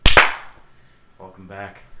welcome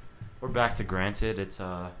back. We're back to Granted. It's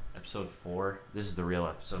episode 4. This is the real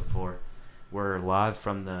episode 4. We're live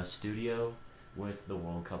from the studio with the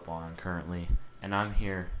World Cup on currently, and I'm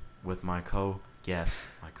here with my co-guest,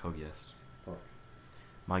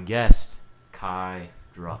 Kai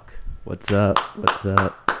Druck. What's up?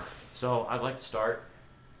 So I'd like to start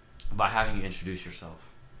by having you introduce yourself.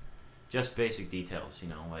 Just basic details,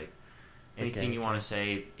 like anything you want to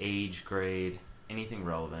say, age, grade, anything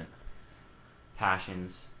relevant,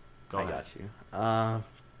 passions. Go ahead. I got you.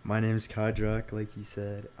 My name is Ft.Kai, like you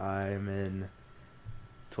said. I'm in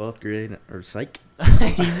 12th grade, or psych.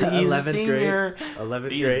 he's 11th a senior. Grade.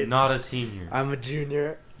 11th He's grade. not a senior. I'm a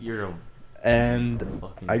junior. You're a And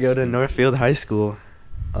fucking I go to stupid. Northfield High School.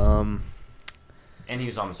 And he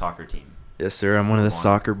was on the soccer team. Yes, sir. I'm one of the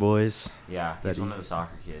soccer boys Yeah, That he's one he's- of the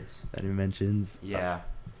soccer kids. that he mentions. Yeah.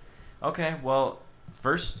 Okay, well,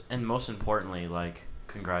 first and most importantly,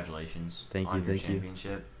 congratulations Thank on you, your thank you.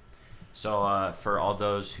 championship. So, for all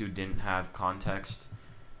those who didn't have context,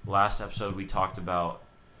 last episode we talked about,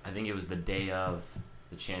 I think it was the day of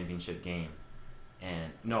the championship game.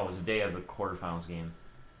 No, it was the day of the quarterfinals game.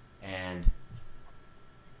 And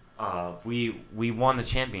we won the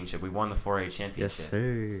championship. We won the 4A championship. Yes,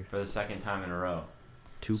 sir. For the second time in a row.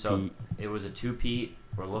 Two So Pete. it was a 2-peat.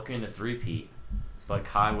 We're looking to 3-peat, but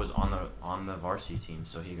Kai was on the varsity team,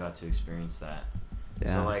 so he got to experience that. Yeah.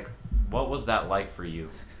 So what was that like for you?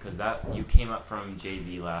 Because you came up from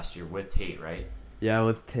JV last year with Tate, right? Yeah,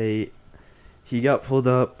 with Tate. He got pulled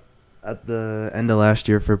up at the end of last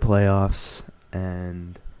year for playoffs,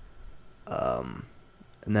 and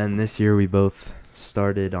then this year we both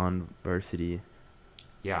started on varsity.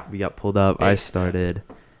 Yeah, We got pulled up. Big I step. started.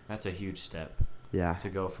 that's a huge step Yeah. to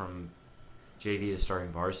go from JV to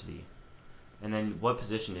starting varsity. And then what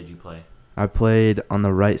position did you play? I played on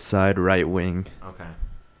the right side, right wing. Okay.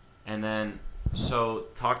 And then, so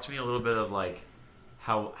talk to me a little bit of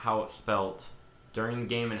how it felt during the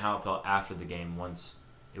game and how it felt after the game once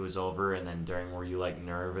it was over, and then during, were you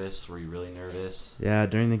nervous? Were you really nervous? Yeah,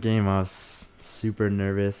 during the game I was super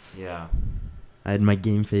nervous. Yeah. I had my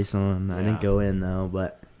game face on. I Yeah. didn't go in though,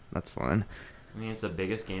 but that's fun. I mean, it's the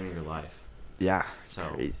biggest game of your life. Yeah. So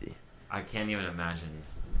Crazy. I can't even imagine,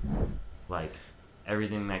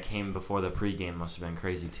 everything that came before the pregame must have been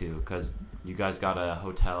crazy too, because you guys got a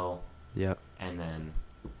hotel, Yep. and then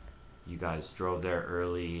you guys drove there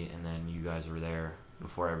early, and then you guys were there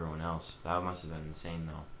before everyone else. That must have been insane,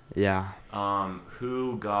 though. Yeah.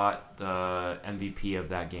 Who got the MVP of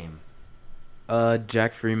that game?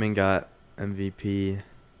 Jack Freeman got MVP.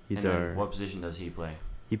 He's and then our. what position does he play?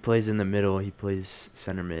 He plays in the middle. He plays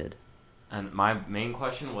center mid. And my main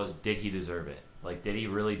question was, did he deserve it? Did he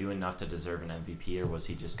really do enough to deserve an MVP, or was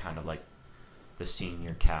he just kind of the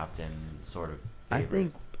senior captain sort of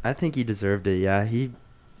favorite? I think he deserved it. Yeah, he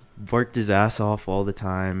worked his ass off all the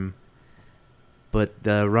time. But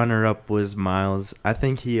the runner-up was Miles. I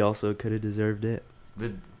think he also could have deserved it.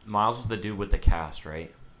 Miles was the dude with the cast,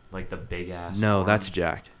 right? The big ass. No, arm? that's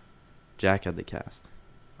Jack. Jack had the cast.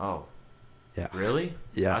 Oh, Yeah. really?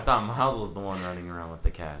 Yeah. I thought Miles was the one running around with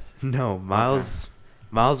the cast. No, Miles.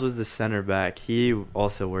 Miles was the center back. He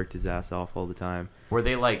also worked his ass off all the time. Were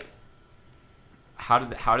they how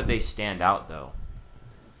did they stand out though?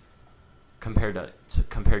 Compared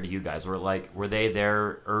to you guys, were they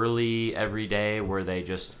there early every day? Were they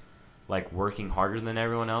just working harder than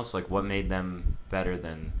everyone else? What made them better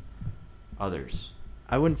than others?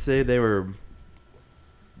 I wouldn't say they were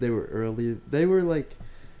early. They were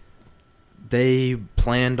they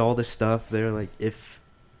planned all this stuff. They're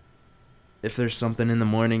if there's something in the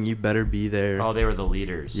morning, you better be there. Oh, they were the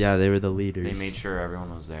leaders. Yeah, they were the leaders. They made sure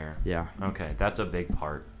everyone was there. Yeah. Okay, that's a big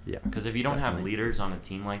part. Yeah. Because if you don't have Definitely. leaders on a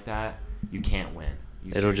team like that, you can't win. You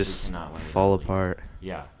It'll seriously just cannot win fall without a leader. apart.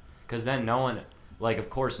 Yeah, because then no one, of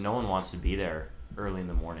course, no one wants to be there early in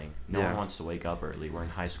the morning. No one Yeah. wants to wake up early. We're in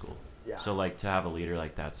high school. Yeah. So, to have a leader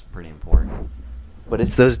like that's pretty important. But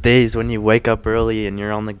it's those days when you wake up early and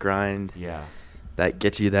you're on the grind Yeah. that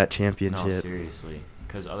gets you that No, championship. seriously.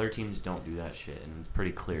 Because other teams don't do that shit, and it's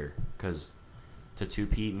pretty clear. Because to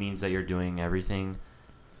 2-peat means that you're doing everything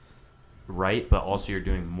right, but also you're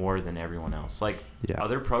doing more than everyone else. Yeah.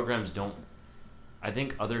 Other programs don't. I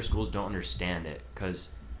think other schools don't understand it, because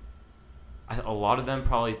a lot of them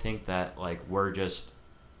probably think that we're just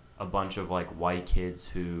a bunch of white kids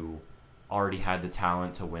who already had the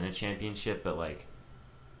talent to win a championship, but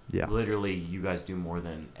Yeah. literally you guys do more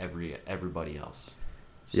than everybody else.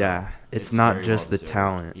 So Yeah, it's not very just the well-deserved.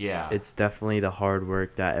 talent. Yeah. It's definitely the hard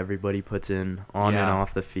work that everybody puts in on and Yeah.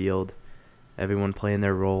 off the field. Everyone playing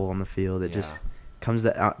their role on the field. It Yeah. just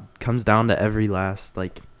comes down to every last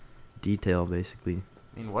detail, basically.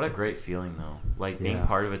 I mean, what a great feeling, though. Like, being Yeah.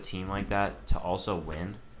 part of a team like that to also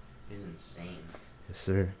win is insane. Yes,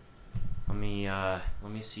 sir. Let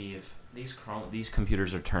me see if these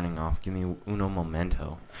computers are turning off. Give me uno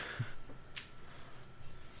momento.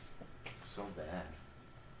 It's so bad.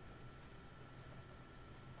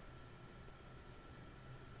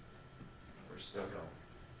 We're still going.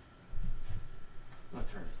 I'm gonna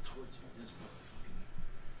turn it towards me. This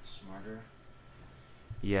motherfucking smarter.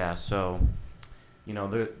 Yeah, so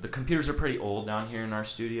the computers are pretty old down here in our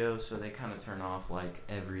studio, so they kind of turn off like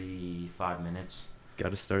every 5 minutes.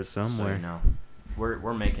 Got to start somewhere. So,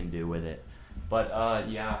 we're making do with it. But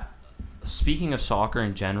yeah, speaking of soccer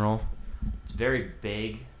in general, it's a very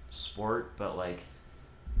big sport, but like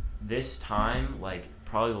this time, like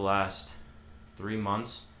probably the last 3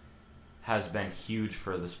 months has been huge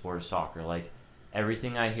for the sport of soccer. Like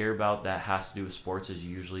everything I hear about that has to do with sports is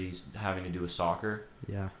usually having to do with soccer.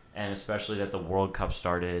 Yeah. And especially that the World Cup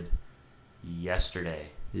started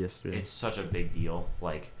yesterday. It's such a big deal.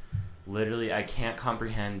 Like, literally, I can't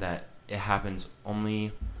comprehend that it happens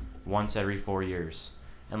only once every 4 years.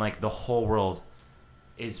 And, like, the whole world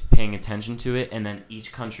is paying attention to it, and then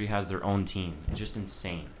each country has their own team. It's just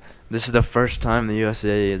insane. This is the first time the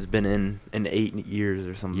USA has been in 8 years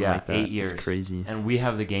or something like that. 8 years. It's crazy. And we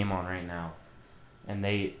have the game on right now. And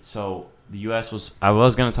so the U.S. I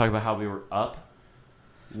was going to talk about how we were up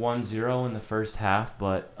 1-0 in the first half,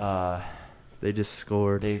 but they just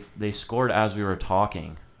scored. They scored as we were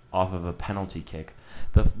talking off of a penalty kick.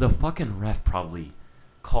 The fucking ref probably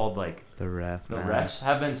called like the ref. The refs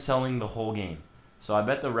have been selling the whole game, so I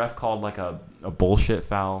bet the ref called like a bullshit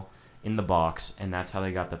foul in the box, and that's how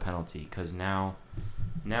they got the penalty. Cause now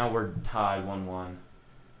we're tied 1-1,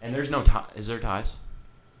 and there's no tie. Is there ties?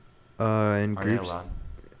 In Are groups.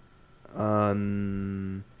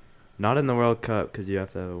 Not in the World Cup because you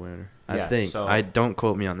have to have a winner. Yeah, I think. so I don't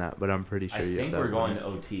quote me on that, but I'm pretty sure I you have think to have we're a going winner. to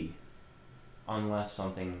OT, unless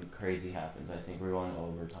something crazy happens. I think we're going to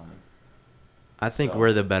overtime. I think So,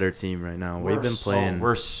 we're the better team right now. We've been playing.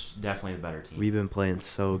 We're definitely the better team. We've been playing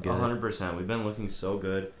so good. 100%. We've been looking so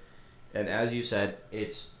good, and as you said,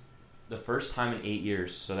 it's the first time in 8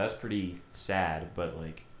 years. So that's pretty sad, but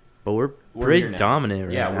like. But we're here pretty now. dominant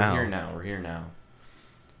right now. Yeah, we're here now.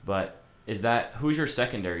 But who's your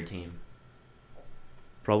secondary team?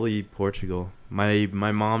 Probably Portugal. My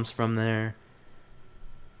mom's from there.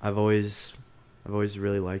 I've always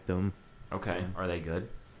really liked them. Okay, are they good?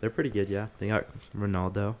 They're pretty good, yeah. They got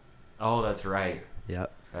Ronaldo. Oh, that's right.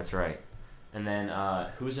 Yep. That's right. And then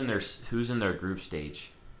who's in their group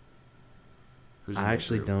stage? I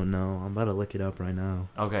actually don't know. I'm about to look it up right now.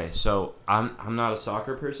 Okay, so I'm not a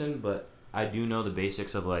soccer person, but I do know the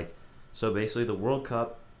basics of like, so basically the World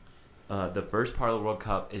Cup, the first part of the World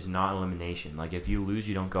Cup is not elimination. Like if you lose,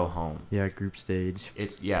 you don't go home. Yeah, group stage.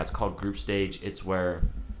 It's called group stage. It's where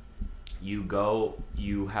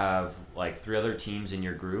you have like 3 other teams in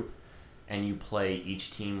your group, and you play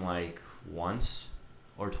each team like once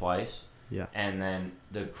or twice. Yeah. And then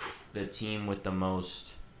the team with the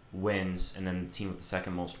most wins, and then the team with the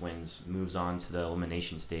second most wins moves on to the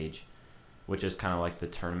elimination stage, which is kind of like the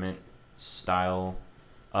tournament style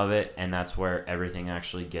of it, and that's where everything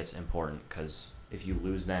actually gets important, because if you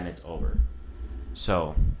lose then it's over.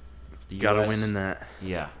 So the gotta US, win in that.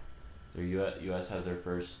 Yeah, the US has their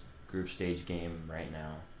first group stage game right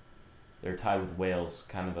now. They're tied with Wales,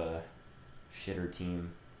 kind of a shitter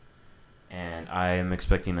team, and I am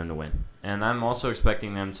expecting them to win, and I'm also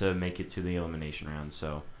expecting them to make it to the elimination round.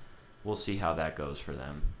 So we'll see how that goes for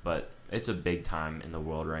them. But it's a big time in the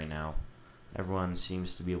world right now. Everyone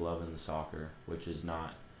seems to be loving the soccer, which is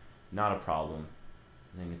not a problem.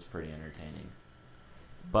 I think it's pretty entertaining.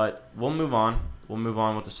 But we'll move on. We'll move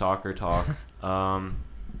on with the soccer talk. I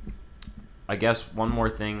guess one more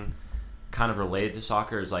thing kind of related to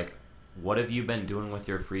soccer is like, what have you been doing with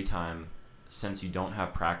your free time since you don't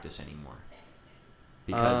have practice anymore?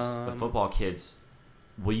 Because the football kids,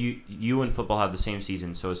 well, you and football have the same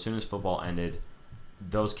season, so as soon as football ended,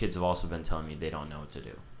 those kids have also been telling me they don't know what to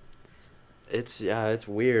do. It's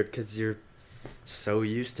weird because you're so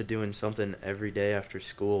used to doing something every day after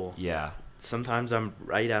school. Yeah. Sometimes I'm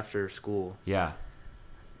right after school. Yeah.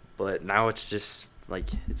 But now it's just like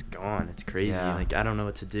it's gone. It's crazy. Yeah. Like I don't know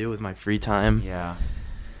what to do with my free time. Yeah.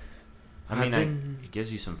 I mean, it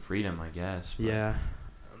gives you some freedom, I guess. But. Yeah.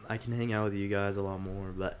 I can hang out with you guys a lot more,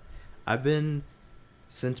 but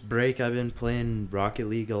since break I've been playing Rocket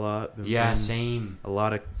League a lot. Same. A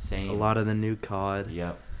lot of the new COD.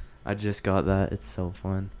 Yep. I just got that. It's so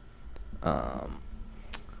fun. I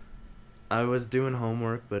was doing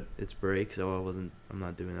homework, but it's break, so I'm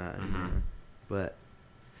not doing that anymore. Mm-hmm. But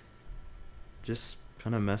just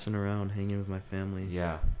kind of messing around, hanging with my family.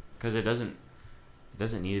 Yeah, because it doesn't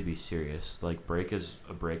need to be serious. Like, break is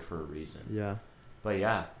a break for a reason. Yeah. But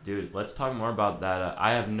yeah, dude, let's talk more about that.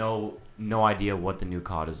 I have no idea what the new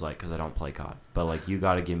COD is like because I don't play COD. But like, you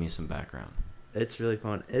got to give me some background. It's really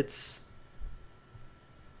fun.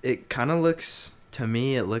 It kind of looks, to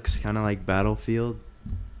me, it looks kind of like Battlefield,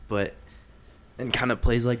 and kind of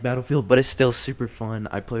plays like Battlefield, but it's still super fun.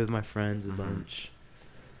 I play with my friends a bunch.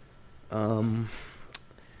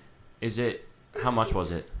 Is it? How much was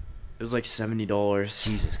it? It was like $70.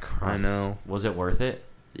 Jesus Christ! I know. Was it worth it?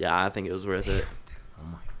 Yeah, I think it was worth it. Oh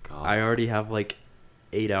my god! I already have like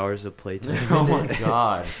 8 hours of playtime. Oh my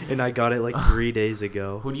god! And I got it like 3 days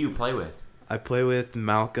ago. Who do you play with? I play with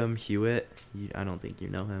Malcolm Hewitt. I don't think you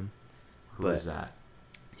know him. Who is that?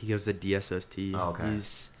 He goes to DSST. Oh, okay.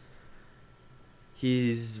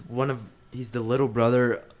 He's the little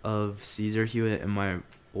brother of Caesar Hewitt, and my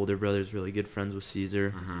older brother's really good friends with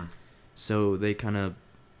Caesar. Mm-hmm. So they kind of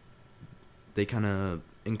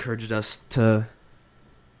encouraged us to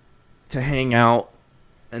hang out,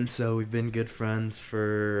 and so we've been good friends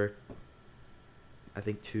for I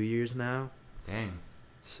think 2 years now. Dang.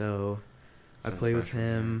 So Since I play with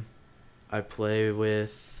freshman him. year. I play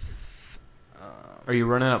with. Are you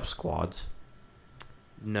running up squads?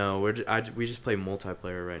 No, we just play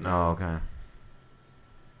multiplayer right now. Oh, okay.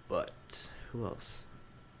 But who else?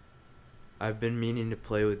 I've been meaning to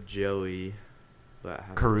play with Joey, but I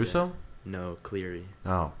haven't Caruso? yet. No, Cleary.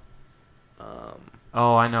 Oh.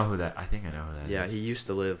 Oh, I know who that. I think I know who that is. Yeah, he used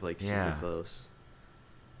to live like super Yeah. close.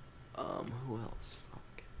 Who else?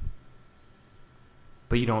 Fuck.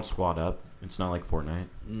 But you don't squad up. It's not like Fortnite.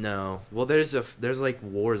 No. Well, there's like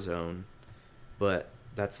Warzone, but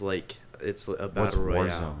that's like it's a battle royale.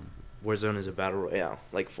 What's Warzone? Warzone is a battle royale,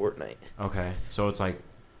 like Fortnite. Okay, so it's like,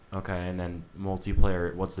 okay, and then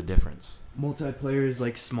multiplayer. What's the difference? Multiplayer is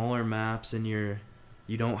like smaller maps, and you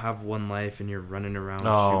don't have one life, and you're running around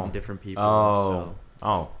shooting different people.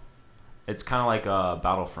 Oh, it's kind of like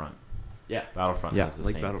Battlefront. Yeah. Battlefront has the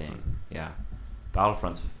like same Battlefront. thing. Yeah,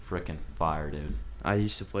 Battlefront's freaking fire, dude. I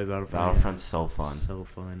used to play Battlefront. Battlefront's so fun. So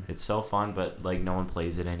fun. It's so fun, but like no one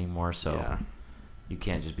plays it anymore, so Yeah. you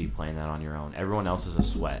can't just be playing that on your own. Everyone else is a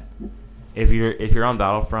sweat. If you're on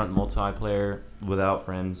Battlefront multiplayer without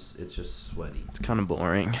friends, it's just sweaty. It's kind of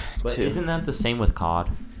boring. But too. isn't that the same with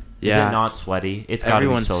COD? Yeah. Is it not sweaty? It's got to be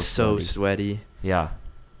Everyone's so sweaty. sweaty. Yeah.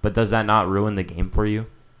 But does that not ruin the game for you?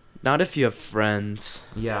 Not if you have friends.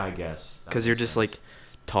 Yeah, I guess. Because you're just like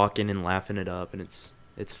talking and laughing it up, and it's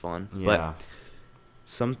fun. Yeah. But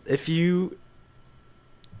if you're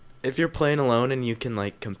playing alone and you can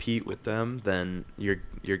like compete with them, then you're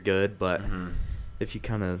good. But if you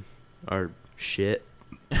kind of are shit,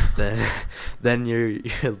 then you're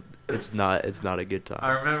it's not a good time.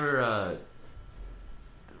 I remember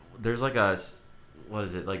there's like what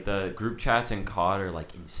is it, like the group chats in COD are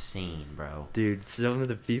like insane, bro. Dude, some of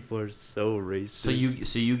the people are so racist.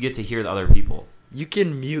 So you get to hear the other people. You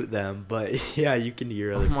can mute them, but yeah, you can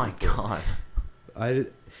hear other people. Oh my god.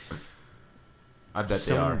 I bet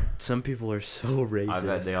they are. Some people are so racist. I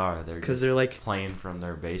bet they are. They're like playing from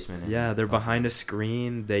their basement. Yeah, they're behind a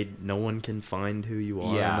screen. No one can find who you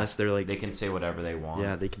are unless they're like. They can say whatever they want.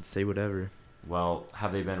 Yeah, they can say whatever. Well,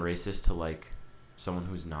 have they been racist to like someone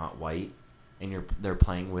who's not white, and they're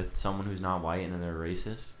playing with someone who's not white, and then they're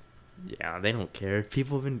racist? Yeah, they don't care.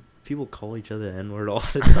 People call each other N-word all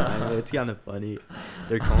the time. It's kind of funny.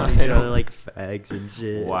 They're calling each other like fags and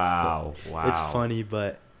shit. Wow. It's funny,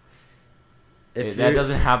 but that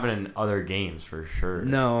doesn't happen in other games for sure.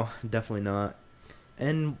 No, definitely not.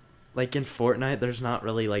 And like in Fortnite, there's not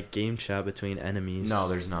really like game chat between enemies. No,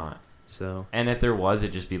 there's not. So. And if there was,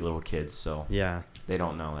 it'd just be little kids. So. Yeah. They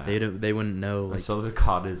don't know that. They wouldn't know. Like, so the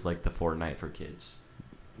COD is like the Fortnite for kids.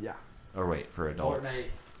 Yeah. Or wait, for adults.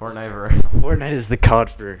 Fortnite is the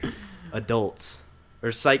COD for adults.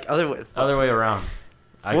 Or other way around.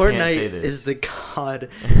 Fortnite is the COD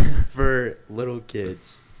for little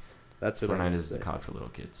kids. That's what Fortnite is the COD for little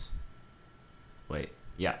kids. Wait.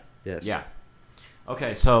 Yeah. Yes. Yeah.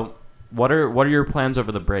 Okay, so what are your plans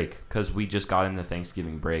over the break? Because we just got into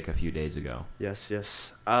Thanksgiving break a few days ago. Yes.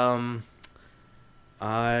 I've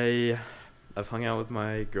hung out with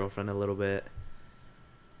my girlfriend a little bit.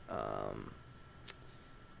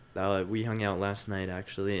 We hung out last night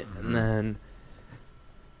actually, and then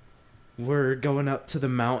we're going up to the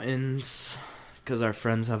mountains because our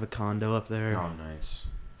friends have a condo up there. Oh, nice.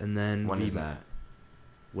 And then when is that?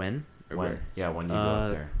 When? Or when? Where? Yeah, when do you go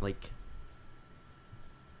up there? Like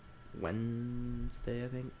Wednesday, I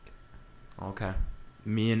think. Okay.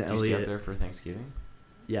 Me and Did Elliot. you stay up there for Thanksgiving?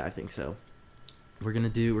 Yeah, I think so. we're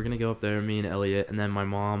gonna go up there, me and Elliot, and then my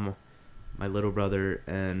mom, my little brother,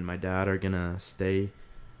 and my dad are gonna stay.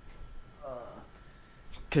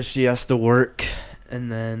 Cause she has to work, and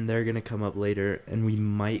then they're gonna come up later, and we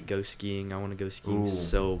might go skiing. I want to go skiing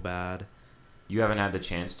so bad. You haven't had the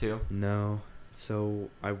chance to? No, so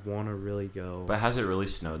I want to really go. But has it really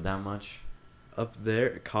snowed that much? Up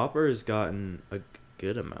there, Copper has gotten a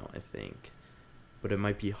good amount, I think, but it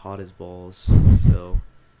might be hot as balls, so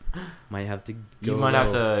might have to go. You might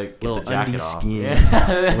have to get the jacket off. Skiing.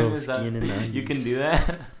 Yeah. Little skiing in the undies. You can do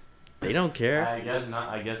that. They don't care. I guess not.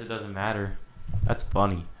 I guess it doesn't matter. That's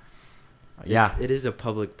funny. Yeah, it is a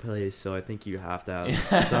public place, so I think you have to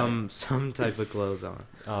have some type of clothes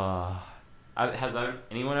on. Has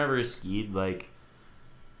anyone ever skied like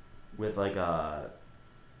with like a,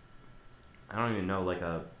 I don't even know, like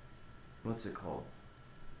a, what's it called?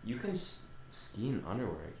 You can ski in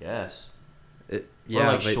underwear, I guess. Or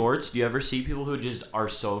like shorts. Do you ever see people who just are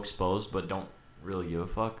so exposed but don't really give a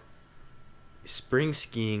fuck? Spring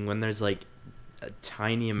skiing, when there's like a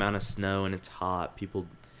tiny amount of snow and it's hot, people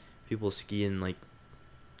ski in like,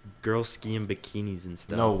 girls ski in bikinis and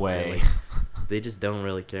stuff. No way. Like, they just don't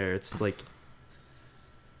really care. It's like,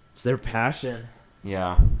 it's their passion.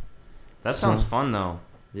 Yeah. That sounds fun though.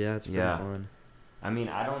 Yeah, it's pretty fun. I mean,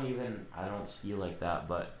 I don't ski like that,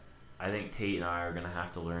 but I think Tate and I are going to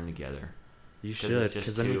have to learn together. You should,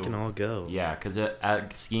 because then we can all go. Yeah, because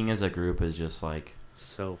skiing as a group is just like,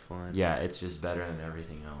 so fun. Yeah, it's just better than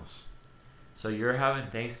everything else. So you're having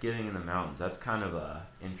Thanksgiving in the mountains. That's kind of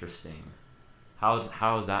interesting. How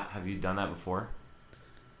is that? Have you done that before?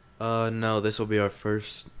 No, this will be our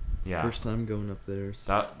first time going up there.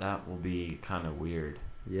 So. That will be kind of weird.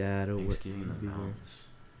 Yeah, Thanksgiving in the mountains.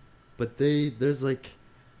 But there's like,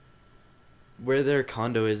 where their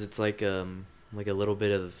condo is, it's like a little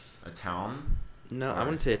bit of a town. No, I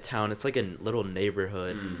wouldn't say a town. It's like a little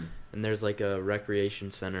neighborhood, and there's like a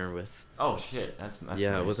recreation center with. Oh shit! That's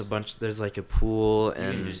yeah, nice. with a bunch. There's like a pool,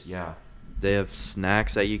 and they have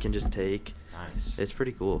snacks that you can just take. Nice. It's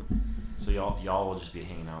pretty cool. So y'all will just be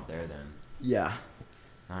hanging out there then. Yeah.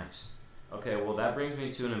 Nice. Okay, well that brings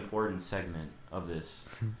me to an important segment of this.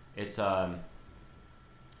 It's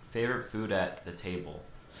favorite food at the table.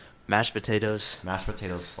 Mashed potatoes. Mashed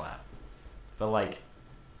potatoes slap. But like,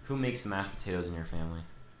 who makes the mashed potatoes in your family?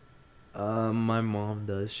 My mom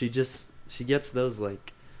does. She gets those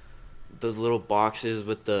like, those little boxes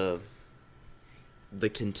with the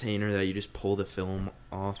container that you just pull the film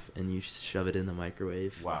off and you shove it in the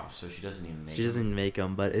microwave. Wow, so she doesn't even make them. She doesn't make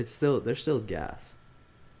them, but they're still gas.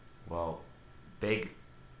 Well,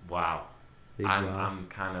 wow. I'm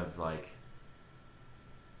kind of like,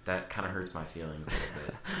 that kind of hurts my feelings a little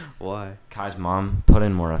bit. Why? Kai's mom put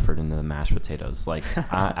in more effort into the mashed potatoes. Like,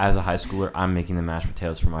 as a high schooler, I'm making the mashed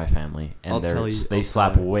potatoes for my family, and they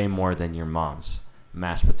slap way more than your mom's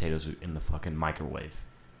mashed potatoes in the fucking microwave.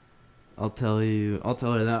 I'll tell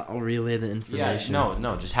her that. I'll relay the information. Yeah,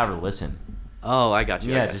 no, just have her listen. Oh, I got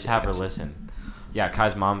you. Yeah, just have her listen. Yeah,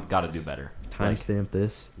 Kai's mom got to do better. Timestamp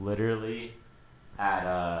this. Literally,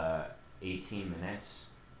 at 18 minutes.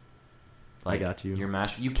 Like, I got you.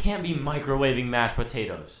 You can't be microwaving mashed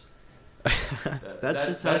potatoes.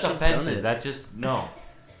 That's offensive. That's just no,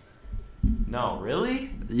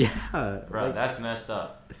 really? Yeah, bro, that's messed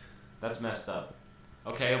up.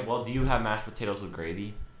 Okay, well, do you have mashed potatoes with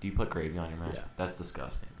gravy? Do you put gravy on your mashed? Yeah. That's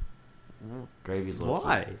disgusting. Gravy's low key.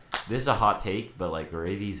 Why? This is a hot take, but like,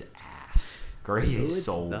 gravy's ass. Gravy is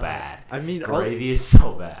so bad. I mean, gravy is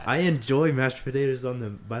so bad. I enjoy mashed potatoes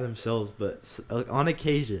by themselves, but on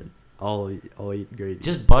occasion, I'll eat gravy.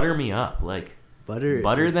 Just butter me up, like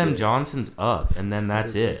butter them good. Johnsons up, and then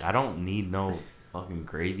that's it. I don't need no fucking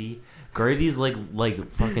gravy. Gravy's like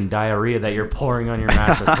fucking diarrhea that you're pouring on your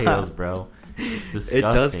mashed potatoes, bro. It's disgusting.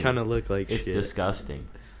 It does kind of look like it's shit. Disgusting.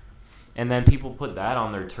 And then people put that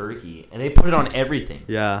on their turkey, and they put it on everything.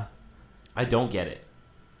 Yeah. I don't get it.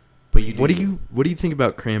 But you do. What do you think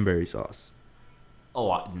about cranberry sauce?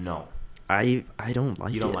 Oh, no. I don't like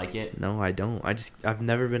it. You don't like it? No, I don't. I've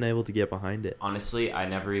never been able to get behind it. Honestly, I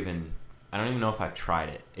don't even know if I've tried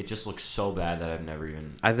it. It just looks so bad that I've never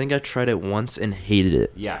even. I think I tried it once and hated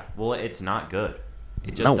it. Yeah, well, it's not good.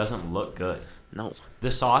 It just doesn't look good. No.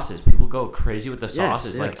 The sauces, people go crazy with the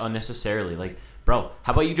sauces, like unnecessarily. Like, bro,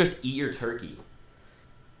 how about you just eat your turkey?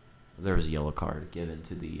 There was a yellow card given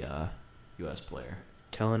to the U.S. player.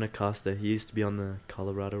 Kellen Acosta, he used to be on the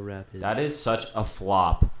Colorado Rapids. That is such a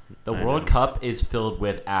flop. The World Cup is filled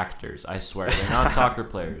with actors, I swear. They're not soccer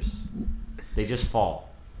players. They just fall.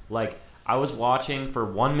 Like, I was watching for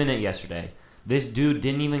 1 minute yesterday. This dude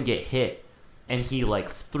didn't even get hit, and he, like,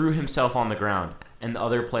 threw himself on the ground. and the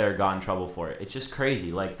other player got in trouble for it. It's just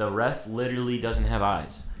crazy. Like, the ref literally doesn't have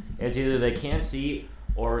eyes. It's either they can't see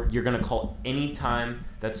or you're going to call any time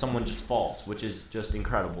that someone just falls, which is just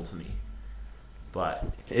incredible to me. But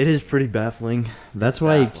it is pretty baffling. That's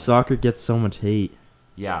why soccer gets so much hate.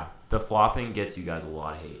 Yeah, the flopping gets you guys a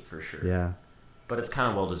lot of hate for sure. Yeah. But it's kind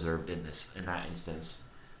of well deserved in that instance.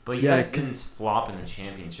 But you guys didn't flop in the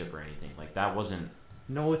championship or anything. Like, that wasn't...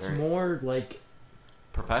 No, it's more like...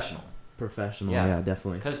 Professional. Yeah,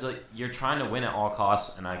 definitely. Because like, you're trying to win at all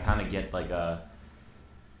costs, and I kind of get like a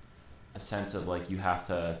sense of like you have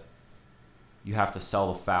to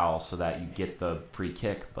sell the foul so that you get the free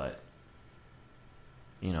kick, but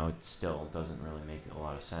you know, it still doesn't really make a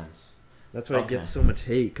lot of sense. That's why it gets so much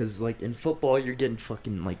hate, because like in football you're getting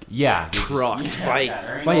fucking like trucked by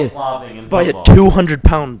a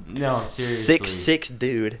 200-pound no, seriously 6'6"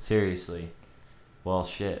 dude. Seriously. Well,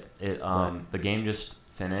 shit. The game just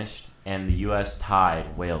finished and the U.S.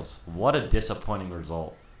 tied Wales. What a disappointing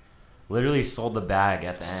result. Literally sold the bag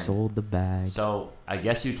at the end. Sold the bag. So I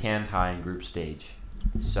guess you can tie in group stage.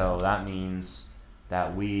 So that means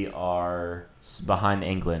that we are behind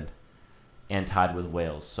England and tied with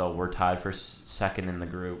Wales. So we're tied for second in the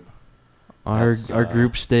group. Our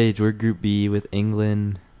group stage, we're Group B with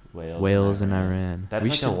England, Wales and Iran. That's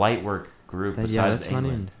like a light work group besides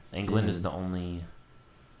England. England yeah. is the only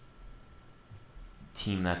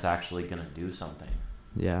team that's actually going to do something.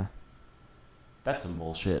 Yeah. That's some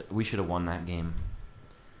bullshit. We should have won that game.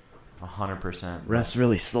 100%. Refs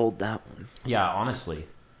really sold that one. Yeah, honestly.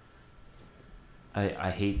 I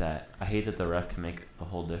hate that. I hate that the ref can make a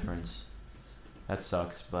whole difference. That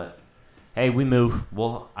sucks, but hey, we move.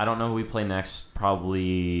 Well, I don't know who we play next.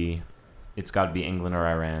 Probably it's got to be England or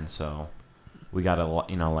Iran, so we got to,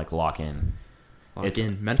 lock in.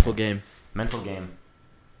 Mental game. Mental game.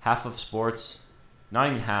 Half of sports, not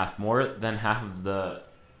even half, more than half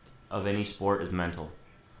of any sport is mental.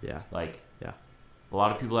 Yeah. Yeah. A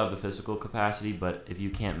lot of people have the physical capacity, but if you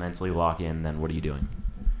can't mentally lock in, then what are you doing?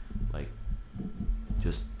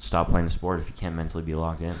 Just stop playing the sport if you can't mentally be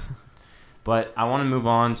locked in. But I want to move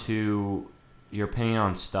on to your opinion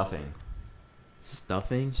on stuffing.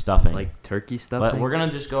 Stuffing? Like turkey stuffing? But we're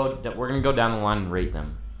gonna go down the line and rate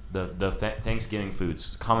them. The Thanksgiving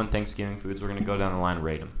foods, common Thanksgiving foods. We're gonna go down the line and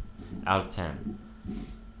rate them out of 10.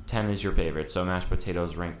 10 is your favorite, so mashed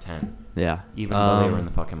potatoes rank 10. Yeah. Even though they were in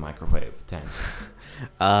the fucking microwave, 10.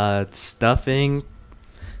 Stuffing.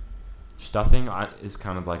 Stuffing is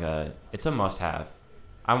kind of like it's a must-have.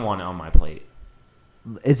 I want it on my plate.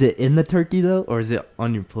 Is it in the turkey though, or is it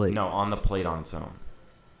on your plate? No, on the plate on its own.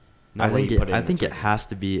 I think it has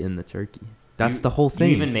to be in the turkey. That's the whole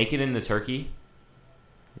thing. You even make it in the turkey?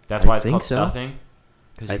 That's why it's called stuffing?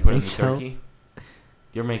 Because you put it in the turkey?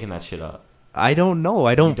 You're making that shit up. I don't know.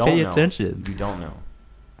 I don't pay attention. You don't know.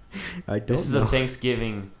 I don't know. This is a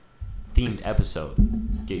Thanksgiving-themed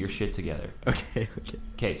episode. Get your shit together.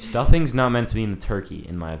 Okay, stuffing's not meant to be in the turkey,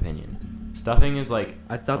 in my opinion. Stuffing is like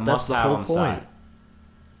I thought that's the whole point.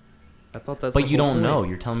 I thought that's But you don't know.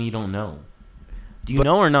 You're telling me you don't know. Do you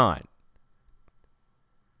know or not?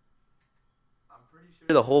 I'm pretty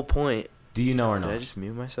sure the whole point. Do you know or not? Did I just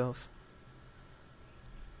mute myself?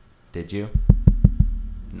 Did you?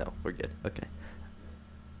 No, we're good. Okay.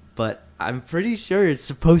 But I'm pretty sure it's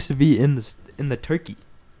supposed to be in the turkey.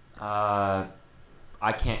 I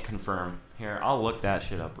can't confirm. Here, I'll look that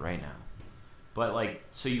shit up right now. But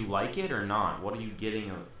so you like it or not? What are you giving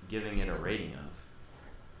it a rating of?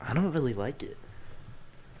 I don't really like it.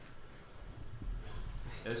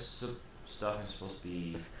 This stuff is supposed to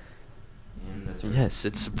be in the turkey. Yes,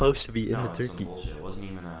 it's supposed to be in the turkey. Some bullshit.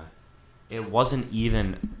 It wasn't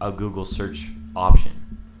even a Google search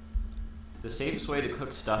option. The safest way to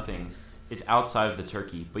cook stuffing is outside of the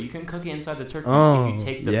turkey, but you can cook it inside the turkey if you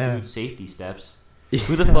take the food safety steps.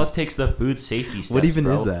 Who the fuck takes the food safety steps, What even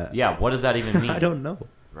bro? is that? Yeah, what does that even mean? I don't know.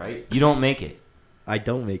 Right? You don't make it. I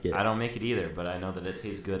don't make it. I don't make it either, but I know that it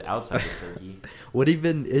tastes good outside the turkey. What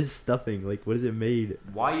even is stuffing? What is it made?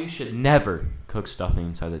 Why you should never cook stuffing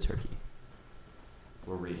inside the turkey.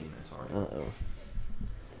 We're reading this already.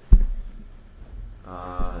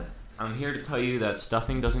 I'm here to tell you that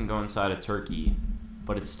stuffing doesn't go inside a turkey,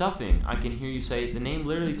 but it's stuffing. I can hear you say the name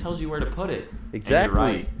literally tells you where to put it. Exactly.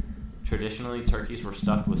 And you're right. Traditionally, turkeys were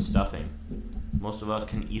stuffed with stuffing. Most of us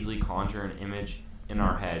can easily conjure an image in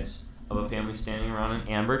our heads of a family standing around an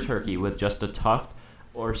amber turkey with just a tuft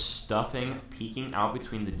or stuffing peeking out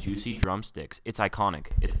between the juicy drumsticks. It's iconic.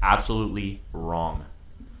 It's absolutely wrong.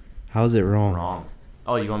 How's it wrong? Wrong.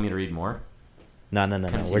 Oh, you want me to read more? No.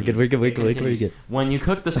 We're good. When you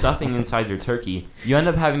cook the stuffing inside your turkey, you end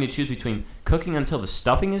up having to choose between cooking until the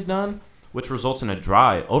stuffing is done which results in a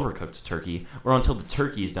dry, overcooked turkey, or until the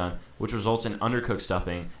turkey is done, which results in undercooked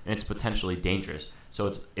stuffing, and it's potentially dangerous.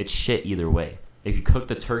 So it's shit either way. If you cook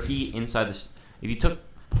the turkey inside this, if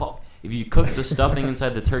you cook the stuffing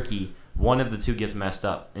inside the turkey, one of the two gets messed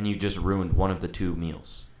up, and you just ruined one of the two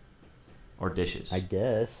meals or dishes. I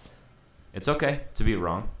guess. It's okay to be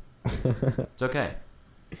wrong. It's okay.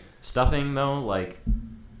 Stuffing though, like,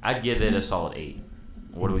 I'd give it a solid 8.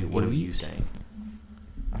 What are you saying?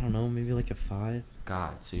 I don't know, maybe like a 5.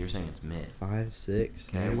 God, so you're saying it's mid. 5, 6.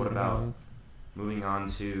 Okay, what about moving on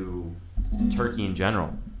to turkey in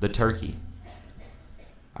general? The turkey.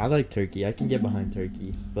 I like turkey. I can get behind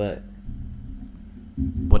turkey, but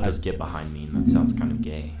what does get behind mean? That sounds kind of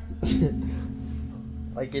gay.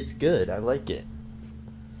 like, it's good. I like it.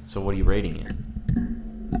 So what are you rating it?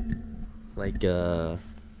 Like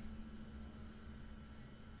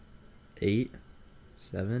 8,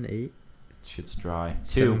 7, 8. Shit's dry.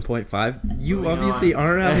 2. 7.5. You Moving obviously on.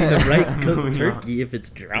 aren't having the right cooked Moving turkey if it's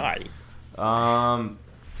dry.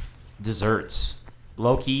 Desserts.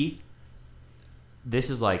 Low key. This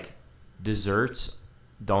is like desserts.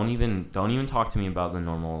 Don't even talk to me about the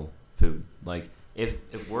normal food. Like if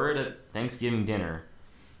we're at a Thanksgiving dinner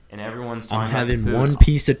and everyone's talking I'm about the having food, one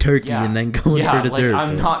piece of turkey and then going for dessert. Like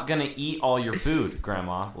I'm not gonna eat all your food,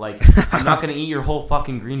 Grandma. Like I'm not gonna eat your whole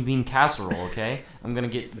fucking green bean casserole. Okay, I'm gonna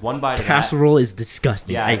get one bite of that. Casserole is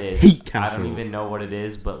disgusting. Yeah, I it is. hate casserole. I don't even know what it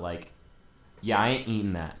is, but like, yeah, I ain't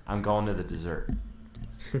eating that. I'm going to the dessert.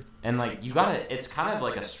 And like you gotta, it's kind of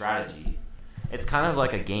like a strategy. It's kind of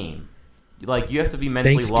like a game. Like you have to be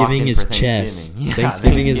mentally locked in for Thanksgiving. Chess. Yeah,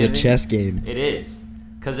 Thanksgiving is a chess game. It is,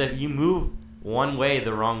 because if you move one way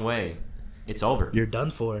the wrong way, it's over. You're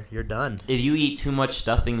done for. You're done. If you eat too much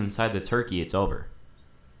stuffing inside the turkey, it's over.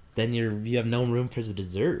 Then you have no room for the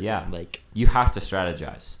dessert. Yeah, like you have to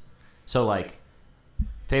strategize. So like,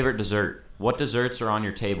 favorite dessert. What desserts are on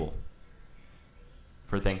your table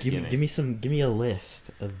for Thanksgiving? Give me a list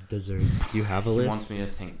of desserts. Do you have a list? He wants me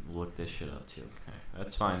to look this shit up too. Okay,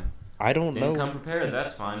 that's fine. I don't know. Didn't come prepared.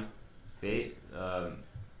 That's fine.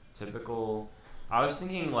 Typical. I was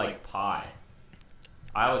thinking like pie.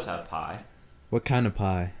 I always have pie. What kind of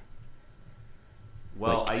pie?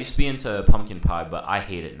 Well, I used to be into pumpkin pie, but I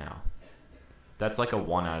hate it now. That's like a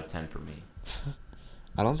 1 out of 10 for me.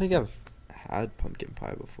 I don't think I've had pumpkin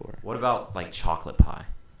pie before. What about like chocolate pie?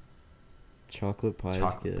 Chocolate pie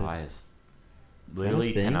Chocolate is good. pie is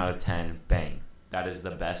literally 10 out of 10. Bang. That is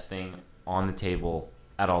the best thing on the table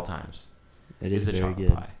at all times. It is a very chocolate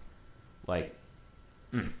good. pie. Like,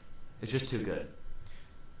 it's just too good.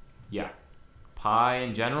 Yeah. Pie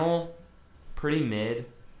in general, pretty mid.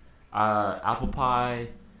 Apple pie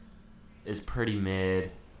is pretty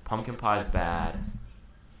mid. Pumpkin pie is bad.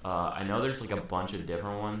 I know there's like a bunch of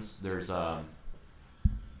different ones. There's a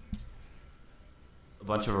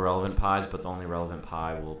bunch of irrelevant pies, but the only relevant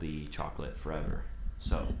pie will be chocolate forever.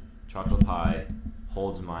 So, chocolate pie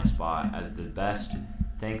holds my spot as the best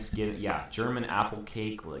Thanksgiving. Yeah, German apple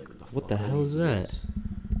cake. Like what the hell is that?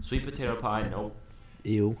 Sweet potato pie. Nope.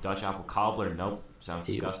 Ew. Dutch apple cobbler. Nope. Sounds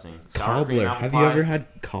Ew. disgusting. Sour cream Cobbler. apple Have pie. you ever had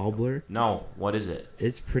cobbler? No. What is it?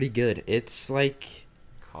 It's pretty good. It's like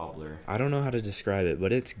Cobbler. I don't know how to describe it,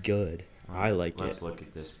 but it's good. I like it. Let's look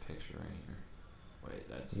at this picture right here. Wait,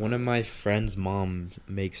 that's one of my friend's moms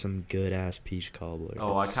makes some good ass peach cobbler.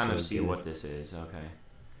 Oh, It's I kind of so see good. what this is. Okay.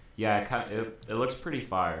 Yeah, it looks pretty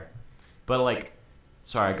fire. But like,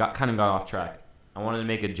 sorry, I got off track. I wanted to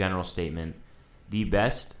make a general statement. The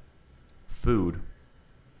best food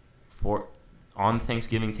for on the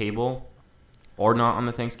Thanksgiving table or not on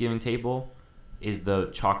the Thanksgiving table is the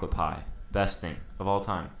chocolate pie. Best thing of all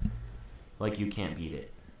time. Like, you can't beat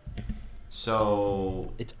it.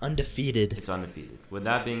 So It's undefeated. it's undefeated. With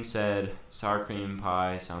that being said, sour cream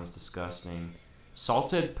pie sounds disgusting.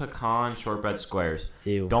 Salted pecan shortbread squares.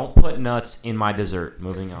 Ew. Don't put nuts in my dessert.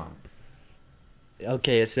 Moving on.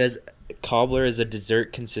 Okay, it says cobbler is a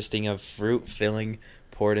dessert consisting of fruit filling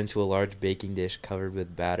poured into a large baking dish covered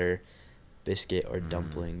with batter, biscuit, or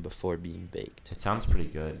dumpling before being baked. It sounds pretty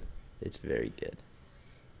good. It's very good.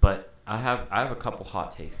 But I have a couple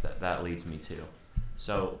hot takes that leads me to.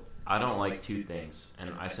 So I don't like two things,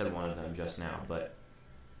 and I said one of them just now. But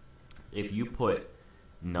if you put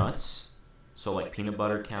nuts, so like peanut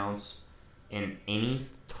butter counts, in any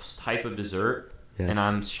type of dessert, Yes. and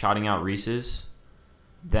I'm shouting out Reese's,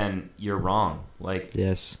 then you're wrong. Like,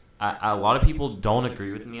 Yes. a lot of people don't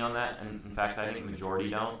agree with me on that, and in fact, I think majority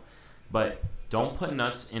don't. But don't put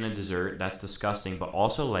nuts in a dessert. That's disgusting. But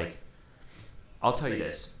also, like, I'll tell you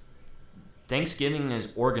this. Thanksgiving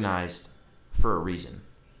is organized for a reason.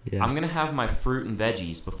 Yeah. I'm going to have my fruit and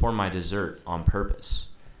veggies before my dessert on purpose.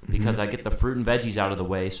 because I get the fruit and veggies out of the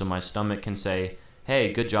way so my stomach can say,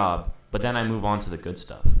 hey, good job. But then I move on to the good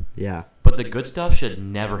stuff. Yeah. But the good stuff should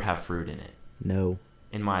never have fruit in it. No.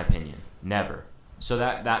 In my opinion. Never. So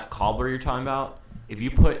that cobbler you're talking about, if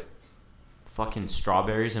you put fucking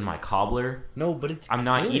strawberries in my cobbler, No, but I'm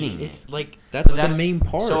not eating it. It's like, that's But the main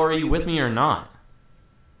part. So are you with me or not?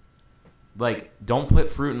 Like, don't put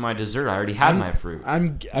fruit in my dessert. I already had my fruit.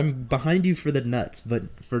 I'm behind you for the nuts, but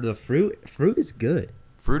for the fruit is good.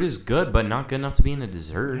 Fruit is good, but not good enough to be in a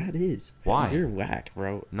dessert. That is. Why? You're whack,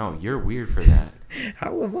 bro. No, you're weird for that.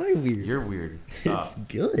 How am I weird? You're weird. Stop. It's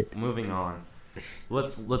good. Moving on.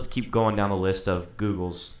 Let's keep going down the list of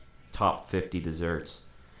Google's top 50 desserts.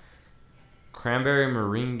 Cranberry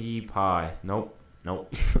meringue pie. Nope.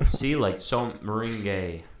 See, like, so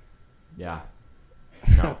meringue. Yeah.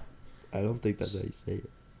 No. I don't think that's how you say it.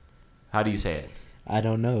 How do you say it? I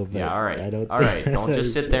don't know. But Yeah, all right. I don't All right. Don't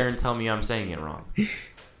just sit there and tell me I'm saying it wrong.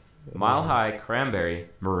 Mile High Cranberry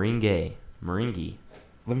Meringue.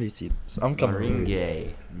 Let me see this. I'm coming.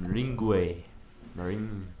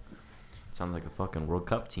 Meringue. Sounds like a fucking World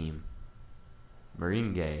Cup team.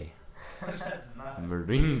 Meringue. That's not.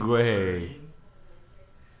 Meringue.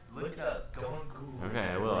 Look up. Go on Google. Okay,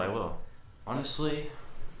 I will. Honestly,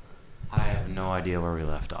 I have no idea where we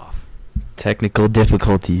left off. Technical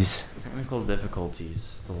difficulties.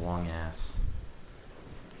 It's a long ass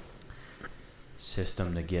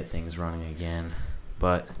system to get things running again.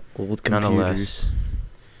 But Old nonetheless,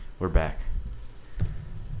 we're back.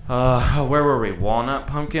 Where were we? Walnut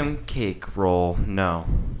pumpkin cake roll. No.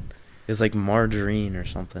 It's like margarine or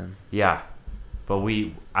something. Yeah. But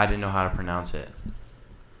I didn't know how to pronounce it.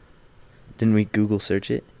 Didn't we Google search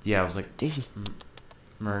it? Yeah, it was like Daisy.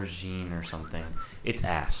 Mergine or something. It's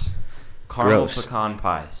ass. Caramel Gross. pecan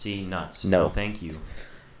pie. See, nuts. No. Thank you.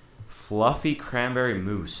 Fluffy cranberry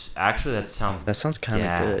mousse. Actually, that sounds kind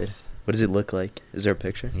of good. What does it look like? Is there a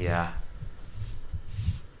picture? Yeah.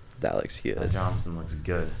 That looks good. That Johnson looks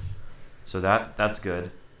good. So that's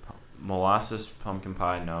good. Molasses pumpkin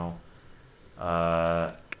pie, no.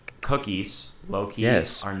 Cookies, low key,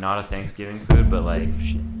 are not a Thanksgiving food, but like,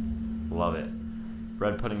 love it.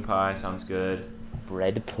 Bread pudding pie sounds good.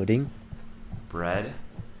 Bread pudding? Bread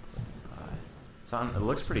pie. It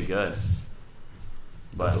looks pretty good.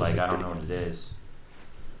 But like, I don't know what it is.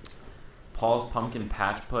 Paul's pumpkin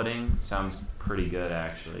patch pudding sounds pretty good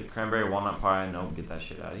actually. Cranberry walnut pie, nope, get that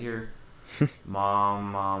shit out of here.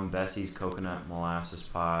 Mom Bessie's coconut molasses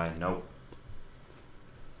pie, nope.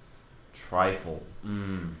 Trifle,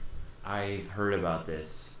 I've heard about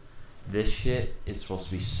this. This shit is supposed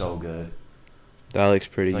to be so good. That looks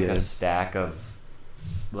pretty good. It's like a stack of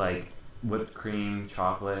like whipped cream,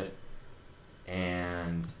 chocolate,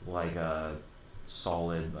 and like a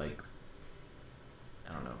solid like,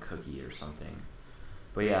 I don't know, cookie or something.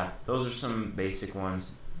 But yeah, those are some basic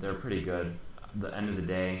ones. They're pretty good. At the end of the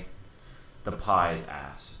day, the pie is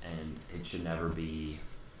ass, and it should never be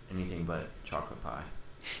anything but chocolate pie.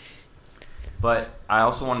 But I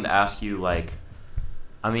also wanted to ask you, like,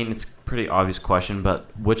 I mean, it's a pretty obvious question, but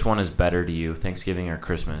which one is better to you, Thanksgiving or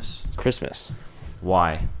Christmas? Christmas.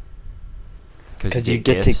 Why? Because you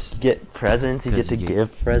get to get presents, you get to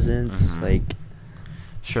give presents, mm-hmm. like.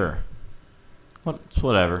 Sure. Well, it's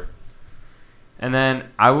whatever. And then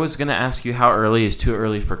I was going to ask you how early is too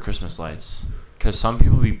early for Christmas lights. Because some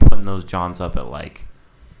people be putting those Johns up at like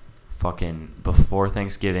fucking before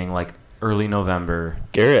Thanksgiving, like early November.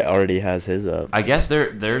 Garrett already has his up. I guess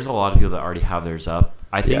there's a lot of people that already have theirs up.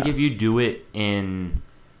 I think if you do it in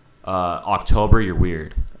October, you're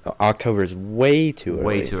weird. October is way too early.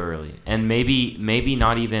 Way too early. And maybe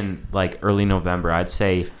not even like early November. I'd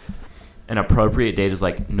say an appropriate date is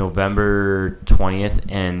like November 20th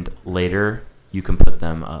and later you can put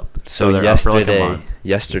them up. So they're up for like a month.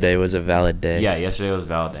 Yesterday was a valid day. Yeah, yesterday was a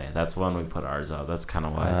valid day. That's when we put ours up. That's kind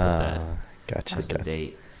of why I put that. Gotcha. That's the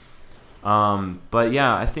date. But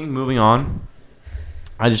yeah, I think moving on,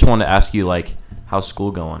 I just wanted to ask you, like, how's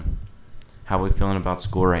school going? How are we feeling about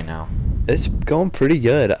school right now? It's going pretty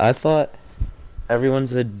good. I thought everyone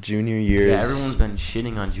said junior years. Yeah, everyone's been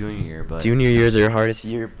shitting on junior year, but junior years are your hardest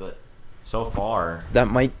year, but so far that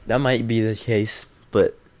might be the case,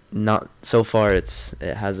 but not so far. It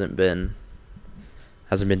hasn't been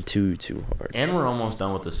too hard. And we're almost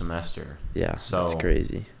done with the semester. Yeah, so that's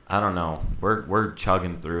crazy. I don't know. We're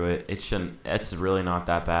chugging through it. It's really not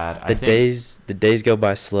that bad. The days go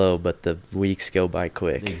by slow, but the weeks go by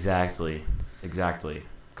quick. Exactly.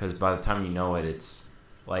 Because by the time you know it, it's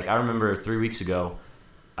like I remember 3 weeks ago.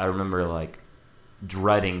 I remember like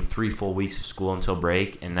dreading 3 full weeks of school until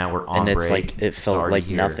break, and now we're on break. Like it felt like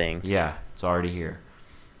here. nothing. Yeah, it's already here.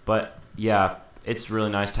 But yeah, it's really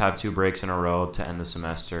nice to have 2 breaks in a row to end the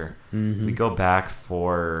semester. Mm-hmm. We go back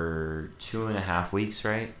for 2.5 weeks,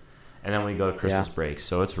 right? And then we go to Christmas break,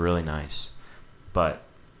 so it's really nice. But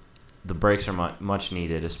the breaks are much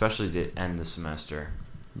needed, especially to end the semester.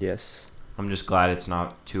 Yes. I'm just glad it's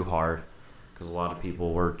not too hard, because a lot of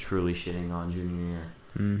people were truly shitting on junior year.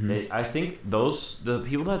 Mm-hmm. I think the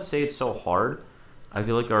people that say it's so hard, I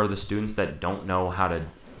feel like are the students that don't know how to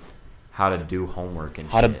do homework and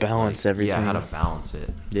how shit. to balance everything. Yeah, how to balance it.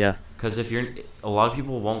 Yeah. Because a lot of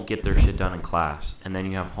people won't get their shit done in class, and then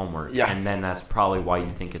you have homework, and then that's probably why you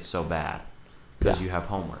think it's so bad, because you have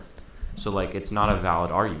homework. So like, it's not a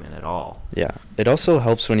valid argument at all. Yeah. It also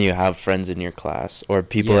helps when you have friends in your class or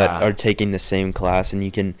people that are taking the same class, and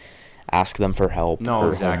you can ask them for help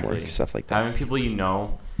or homework, stuff like that. Having people you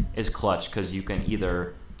know is clutch, because you can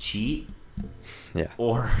either cheat,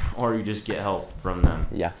 or you just get help from them.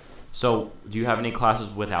 Yeah. So, do you have any classes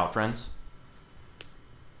without friends?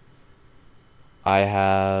 I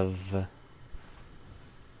have.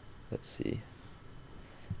 Let's see.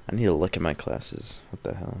 I need to look at my classes. What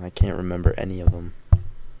the hell? I can't remember any of them.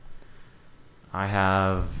 I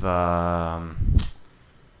have. I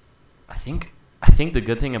think the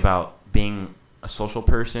good thing about being a social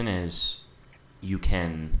person is you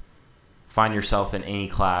can find yourself in any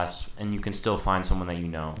class, and you can still find someone that you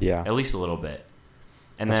know. Yeah. At least a little bit.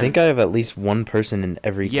 And then, I think I have at least one person in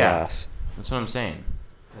every class. That's what I'm saying.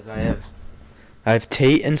 Because I have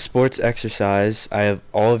Tate in sports exercise. I have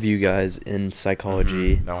all of you guys in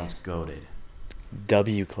psychology. That one's goated.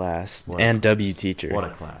 W class and W teacher. What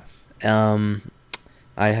a class. I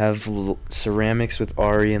have ceramics with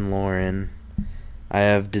Ari and Lauren. I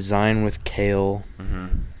have design with Kale.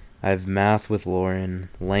 I have math with Lauren.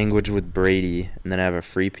 Language with Brady, and then I have a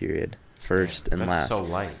free period first and last. That's so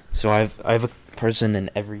light. So I have a person in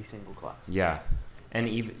every single class. Yeah, and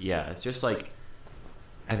it's just like,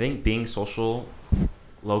 I think being social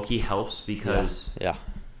low-key helps, because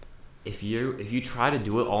if you try to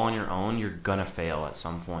do it all on your own, you're gonna fail at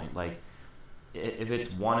some point. Like, if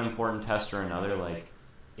it's one important test or another, like,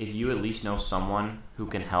 if you at least know someone who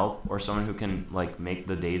can help, or someone who can like make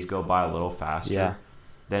the days go by a little faster,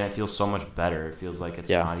 then it feels so much better. It feels like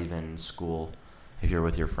it's not even school if you're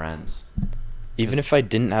with your friends. Even if I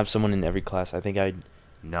didn't have someone in every class, I think I'd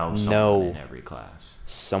know someone in every class.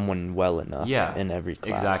 Someone well enough in every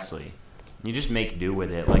class. Exactly. You just make do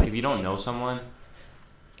with it. Like, if you don't know someone,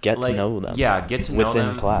 get to know them. Yeah, get to know them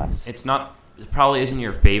within class. It probably isn't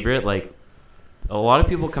your favorite. Like, a lot of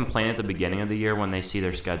people complain at the beginning of the year when they see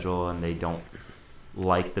their schedule and they don't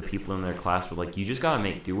like the people in their class, but like, you just gotta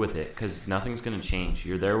make do with it, because nothing's gonna change.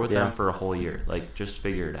 You're there with them for a whole year. Like, just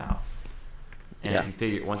figure it out. And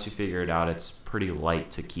once you figure it out, it's pretty light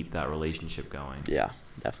to keep that relationship going. Yeah,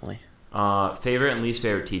 definitely. Favorite and least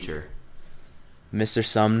favorite teacher? Mr.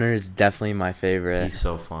 Sumner is definitely my favorite. He's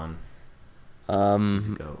so fun. He's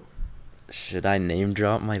a goat. Should I name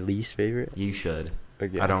drop my least favorite? You should.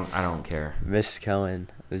 Okay. I don't care. Miss Cohen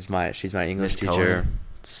she's my English teacher. Cohen?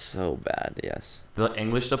 So bad, yes. The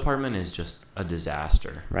English department is just a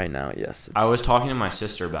disaster. Right now, yes. I was talking to my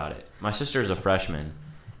sister about it. My sister is a freshman,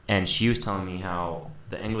 and she was telling me how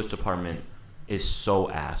the English department is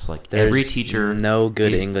so ass. Like, every teacher... There's no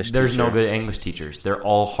good English teachers. They're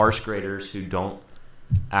all harsh graders who don't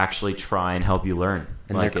actually try and help you learn.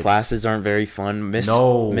 And like, their classes aren't very fun.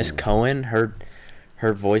 Miss Cohen,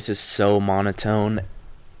 her voice is so monotone.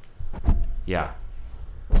 Yeah.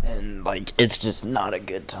 And like, it's just not a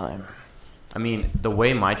good time. I mean, the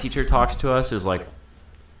way my teacher talks to us is like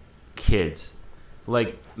kids.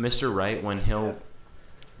 Like, Mr. Wright, when he'll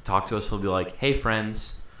talk to us, he'll be like, "Hey,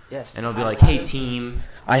 friends." Yes. And he'll be like, "Hey, team."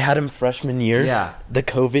 I had him freshman year. Yeah. The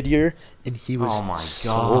COVID year, and he was oh my so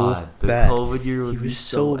god. Bad. The COVID year was, he was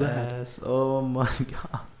so bad. Oh my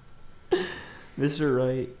god. Mr.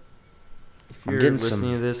 Wright, if you're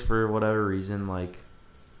listening to this for whatever reason, like,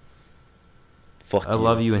 fuck I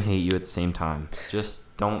love you and hate you at the same time.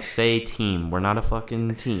 Just don't say team. We're not a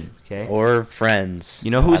fucking team, okay? Or friends.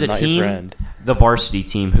 You know who's a team? The varsity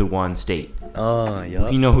team who won state. Oh, yeah.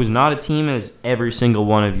 You know who's not a team is every single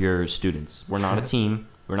one of your students. We're not a team.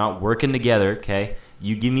 We're not working together, okay?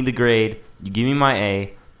 You give me the grade, you give me my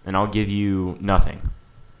A, and I'll give you nothing.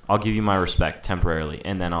 I'll give you my respect temporarily,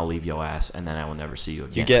 and then I'll leave your ass, and then I will never see you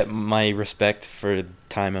again. You get my respect for the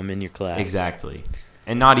time I'm in your class. Exactly.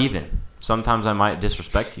 And not even. Sometimes I might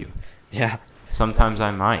disrespect you. Yeah. Sometimes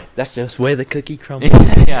I might. That's just the way the cookie crumbles.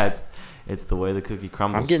 Yeah, it's the way the cookie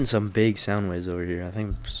crumbles. I'm getting some big sound waves over here. I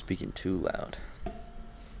think I'm speaking too loud.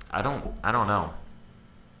 I don't know.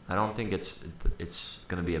 I don't think it's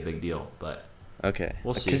gonna be a big deal, but okay.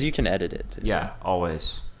 We'll see. Because you can edit it too. Yeah,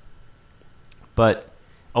 always. But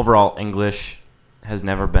overall, English has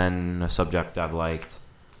never been a subject I've liked.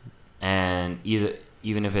 And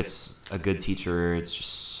even if it's a good teacher, it's just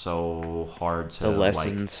so hard to, the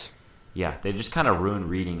lessons. Yeah, they just kind of ruin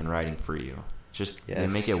reading and writing for you. They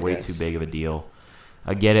make it way too big of a deal.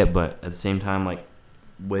 I get it, but at the same time, like,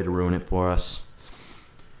 way to ruin it for us.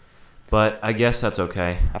 But I guess that's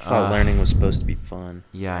okay. I thought learning was supposed to be fun.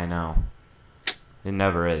 Yeah, I know. It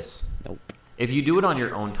never is. Nope. If you do it on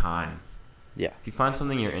your own time. Yeah. If you find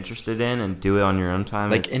something you're interested in and do it on your own time.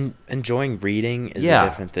 Like, enjoying reading is a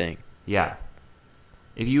different thing. Yeah.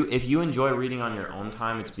 If you enjoy reading on your own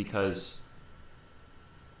time, it's because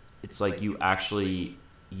it's like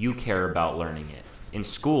you care about learning it. In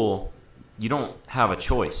school, you don't have a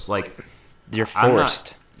choice. Like, you're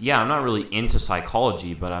forced. I'm not really into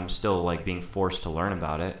psychology, but I'm still, like, being forced to learn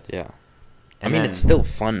about it. Yeah. And it's still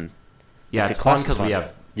fun. Yeah, like, it's fun because we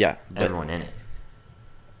have but everyone in it.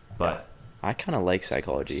 But I kind of like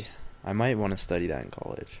psychology. I might want to study that in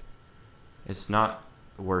college. It's not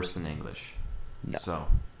worse than English. No. So,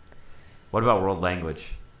 what about world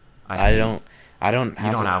language? I don't have one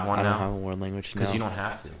now? I don't have a world language because you don't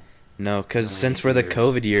have to. No, because since we're the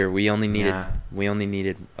COVID year, we only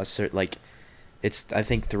needed a certain, like, it's, I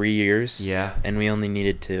think, 3 years. Yeah. And we only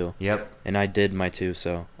needed 2. Yep. And I did my 2,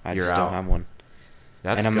 so I You're just out. don't have one.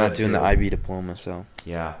 That's and I'm good not doing too. the IB diploma, so.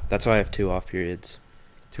 Yeah. That's why I have 2 off periods.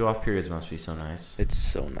 2 off periods must be so nice. It's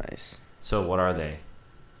so nice. So what are they?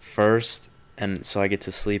 First, and so I get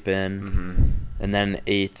to sleep in. Mm-hmm. And then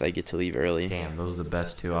 8th, I get to leave early. Damn, those are the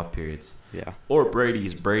best 2 off periods. Yeah. Or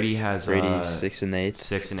Brady's. Brady has 6 and 8.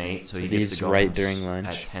 6 and 8, so he Leaves gets to go right during lunch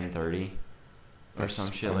at 10:30 or That's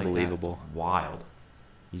some shit like that. unbelievable. It's wild.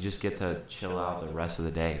 You just get to chill out the rest of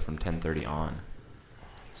the day from 10:30 on.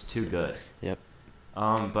 It's too good. Yep.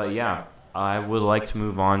 But yeah, I would like to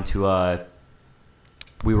move on to I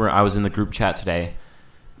was in the group chat today,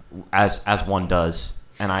 as one does,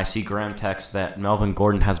 and I see Graham text that Melvin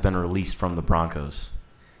Gordon has been released from the Broncos.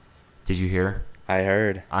 Did you hear? I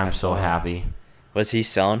heard. I'm so happy. Was he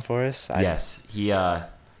selling for us? Yes, he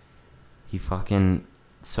fucking.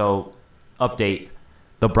 So, update: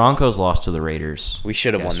 the Broncos lost to the Raiders. We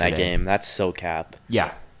should have won that yesterday. game. That's so cap.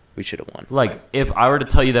 Yeah. We should have won. Like, if I were to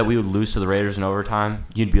tell you that we would lose to the Raiders in overtime,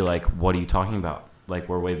 you'd be like, what are you talking about? Like,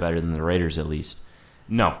 we're way better than the Raiders, at least.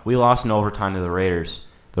 No, we lost in overtime to the Raiders.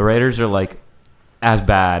 The Raiders are, like, as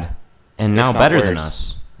bad and now better than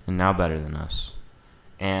us.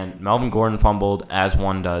 And Melvin Gordon fumbled, as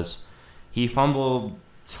one does. He fumbled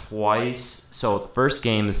twice. So, first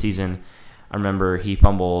game of the season, I remember he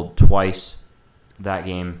fumbled twice that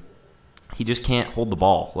game. He just can't hold the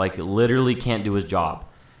ball. Like, literally can't do his job.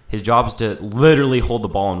 His job is to literally hold the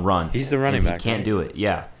ball and run. He's the running back. He can't right? do it.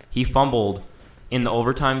 Yeah. He fumbled in the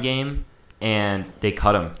overtime game, and they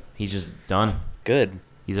cut him. He's just done. Good.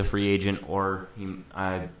 He's a free agent, or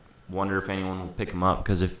I wonder if anyone will pick him up,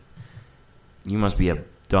 because if you must be a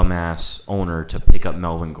dumbass owner to pick up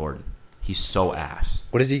Melvin Gordon. He's so ass.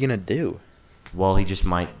 What is he going to do? Well, he just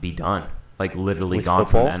might be done. Like, literally With gone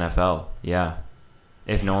football? from the NFL. Yeah.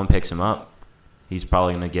 If no one picks him up, he's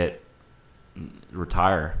probably going to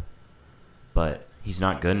retire. But he's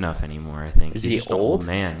not good enough anymore, I think. Is he's he just old? An old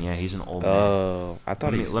man. Yeah, he's an old man. Oh, I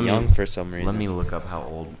thought he was young for some reason. Let me look up how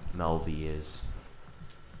old Melvy is.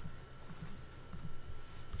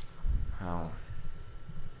 How?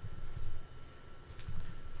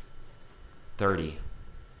 30.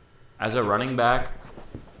 As a running back,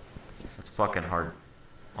 that's fucking hard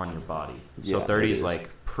on your body. So Yeah, 30 it is is. like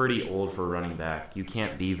pretty old for a running back. You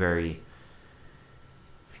can't be very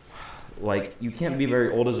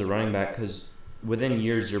old as a running back, because within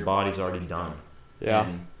years your body's already done. Yeah.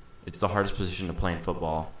 And it's the hardest position to play in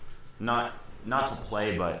football. Not to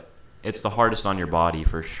play, but it's the hardest on your body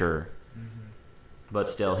for sure. Mm-hmm. But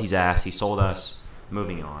still, he's ass. He sold us.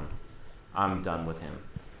 Moving on. I'm done with him.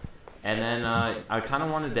 And then I kind of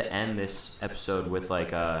wanted to end this episode with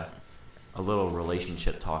like a little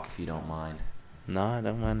relationship talk, if you don't mind. No, I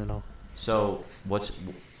don't mind at all. So, what's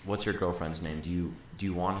your girlfriend's name? Do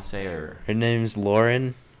you want to say, or? Her name's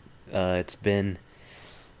Lauren. It's been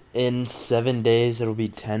in 7 days. It'll be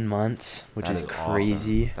 10 months, which That is awesome.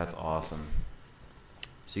 crazy. That's awesome.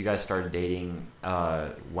 So you guys started dating.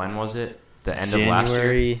 When was it? The end of last year.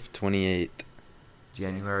 January 28th.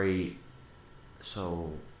 January.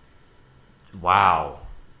 So. Wow,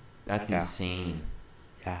 that's insane.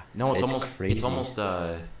 Yeah. No, it's almost crazy. It's almost.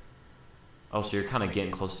 Oh, so you're kind of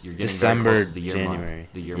getting close. You're getting December, very close to the year January.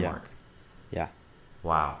 mark. The year Yeah. mark. Yeah.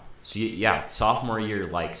 Wow. So sophomore year,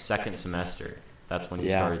 like second semester. That's when you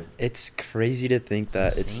started. It's crazy to think It's that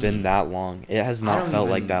it's insane. been that long. It has I not don't felt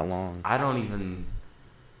even- like that long. I don't even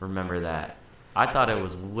remember that. I thought it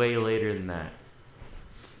was way later than that.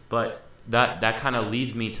 But that kind of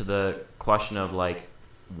leads me to the question of, like,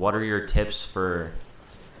 what are your tips for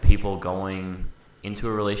people going into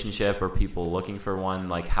a relationship or people looking for one,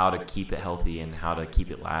 like how to keep it healthy and how to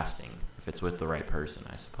keep it lasting if it's with the right person,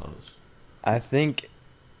 I suppose. I think,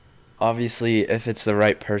 obviously, if it's the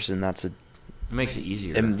right person, it makes it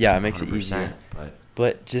easier. It makes it easier.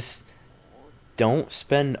 But just don't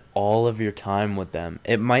spend all of your time with them.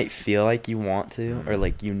 It might feel like you want to or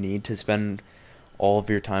like you need to spend all of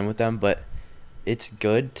your time with them, but it's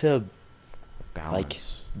good to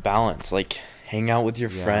balance. Like, hang out with your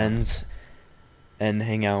friends and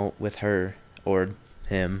hang out with her or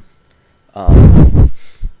him.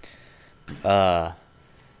 But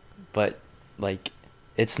like,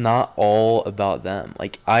 it's not all about them.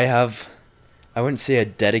 Like, I wouldn't say a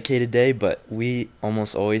dedicated day, but we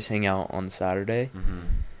almost always hang out on Saturday. Mm-hmm.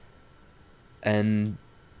 And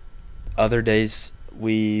other days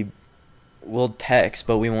we'll text,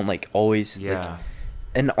 but we won't like always. Yeah.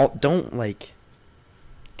 And don't like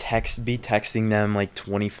be texting them like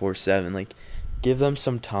 24/7. Like, give them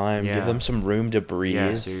some time. Give them some room to breathe.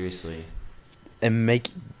 Yeah, seriously. And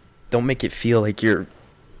don't make it feel like you're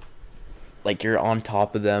on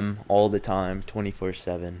top of them all the time,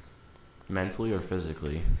 24/7. Mentally or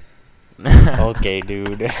physically? Okay,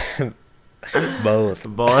 dude. Both.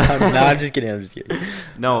 No, I'm just kidding.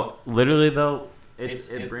 No, literally though,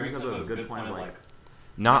 it brings up a good point. Like,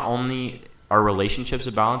 not only are relationships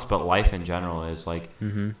a balance, but life in general is like,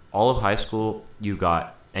 all of high school you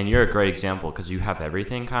got, and you're a great example because you have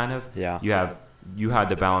everything kind of. Yeah. You had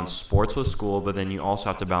to balance sports with school, but then you also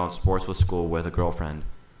have to balance sports with school with a girlfriend,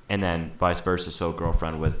 and then vice versa. So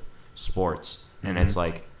girlfriend with sports, and it's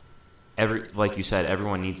like like you said,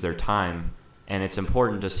 everyone needs their time, and it's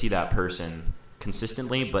important to see that person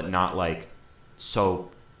consistently, but not like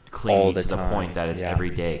so clingy to the point that it's every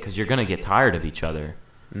day, because you're gonna get tired of each other.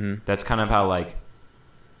 That's kind of how, like,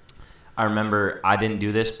 I remember I didn't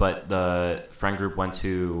do this, but the friend group went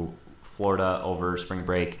to Florida over spring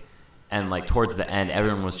break, and like towards the end,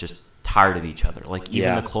 everyone was just tired of each other. Like,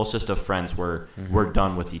 even the closest of friends were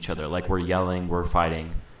done with each other. Like, we're yelling, we're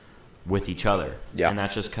fighting with each other. Yeah. And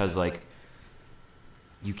that's just because, like,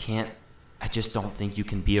 you can't, I just don't think you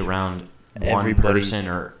can be around one person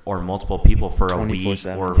or multiple people for a week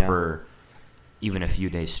or for even a few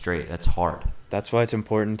days straight. That's hard. That's why it's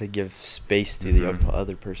important to give space to the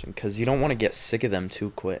other person, because you don't want to get sick of them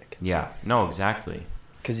too quick. Yeah. No, exactly.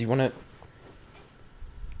 Because you want to,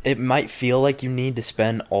 it might feel like you need to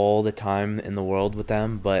spend all the time in the world with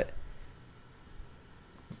them, but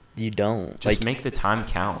you don't. Just make the time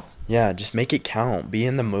count. Yeah, just make it count. Be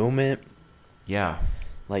in the moment. Yeah.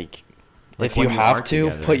 Like if you have to,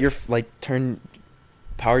 together, put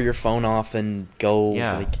power your phone off and go,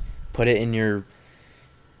 like, put it in your,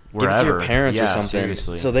 wherever. Give it to your parents or something.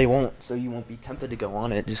 Seriously. So you won't be tempted to go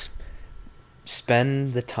on it. Just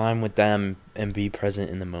spend the time with them and be present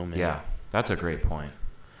in the moment. Yeah, that's a great point.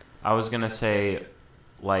 I was going to say,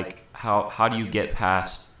 like, how do you get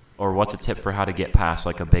past, or what's a tip for how to get past,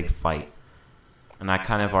 like, a big fight? And I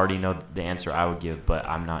kind of already know the answer I would give, but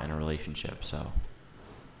I'm not in a relationship, so.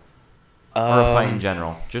 Or a fight in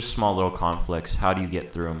general. Just small little conflicts. How do you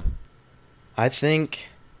get through them? I think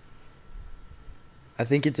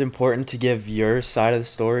it's important to give your side of the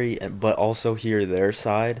story, but also hear their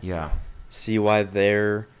side. Yeah. See why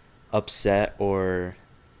they're upset or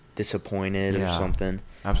disappointed or something.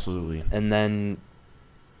 Absolutely. And then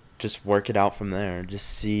just work it out from there. Just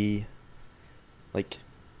see, like,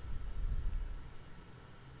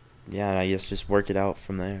 I guess just work it out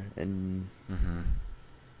from there. And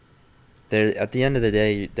they're, at the end of the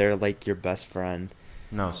day, they're like your best friend.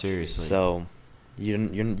 No, seriously. So you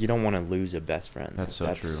don't want to lose a best friend. That's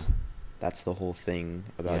true. That's the whole thing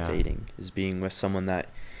about dating, is being with someone that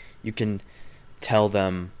you can tell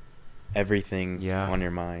them everything on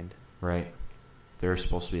your mind. Right. They're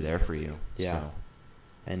supposed to be there for you. Yeah. So.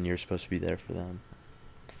 And you're supposed to be there for them.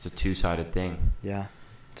 It's a two-sided thing. Yeah.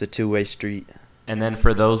 It's a two-way street. And then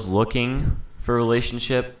for those looking for a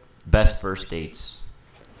relationship, best first dates.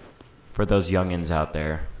 For those youngins out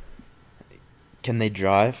there. Can they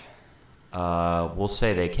drive? We'll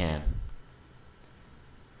say they can.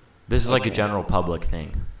 This is like a general public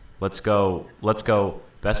thing. Let's go.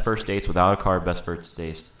 Best first dates without a car. Best first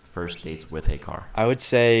dates with a car. I would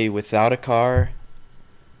say without a car.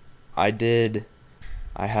 I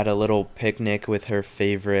had a little picnic with her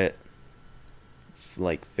favorite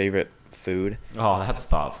food. Oh, that's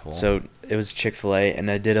thoughtful. So it was Chick-fil-A, and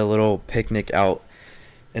I did a little picnic out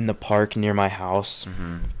in the park near my house.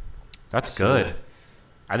 That's good.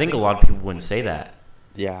 I think a lot of people wouldn't say that.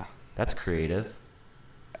 Yeah. That's creative.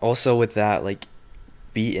 Also with that, like,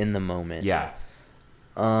 be in the moment. Yeah.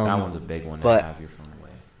 That one's a big one to but have your phone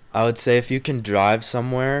away. I would say if you can drive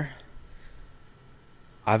somewhere,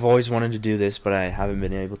 I've always wanted to do this, but I haven't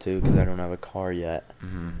been able to because I don't have a car yet.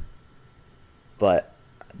 Mm-hmm. But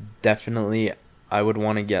definitely, I would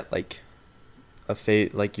want to get like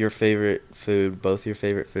like your favorite food, both your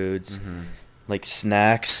favorite foods, like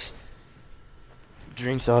snacks,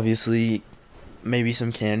 drinks, obviously, maybe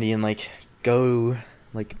some candy, and like go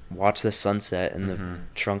like watch the sunset in the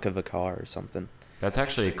trunk of a car or something. That's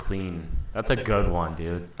actually that's a good one,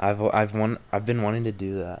 dude. I've been wanting to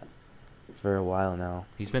do that for a while now.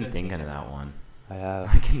 He's been thinking of that one. I have.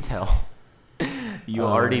 I can tell. You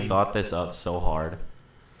already thought this up so hard.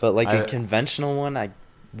 But like a conventional one,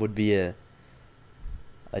 would be a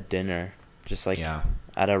dinner, just like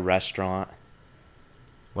at a restaurant.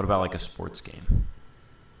 What about like a sports game?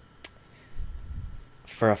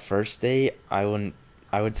 For a first date, I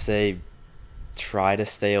would say try to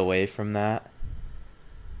stay away from that,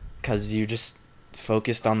 because you just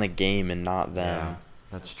focused on the game and not them. Yeah,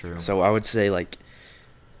 that's true. So I would say like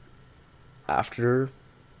after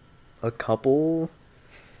a couple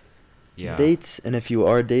dates, and if you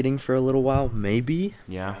are dating for a little while, maybe.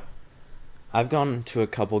 Yeah. I've gone to a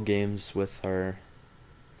couple games with her.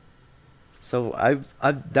 So I've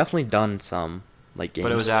definitely done some like games.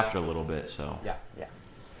 But it was after a little bit, so. Yeah.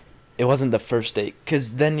 It wasn't the first date,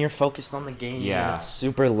 because then you're focused on the game. Yeah. And it's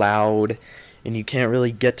super loud, and you can't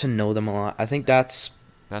really get to know them a lot. I think that's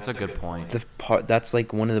a good point. That's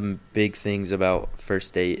like one of the big things about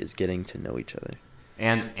first date is getting to know each other.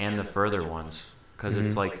 And the further ones, because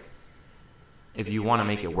it's like, if you want to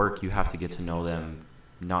make it work, you have to get to know them,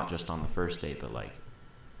 not just on the first date, but like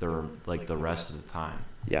the rest of the time.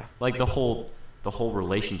 Yeah. Like the whole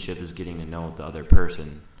relationship is getting to know the other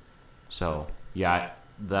person. So yeah,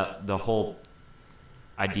 the whole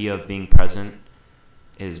idea of being present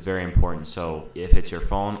is very important. So if it's your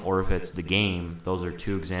phone or if it's the game, those are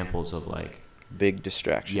two examples of like big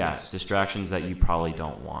distractions. Yeah, distractions that you probably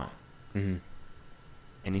don't want. Mm-hmm.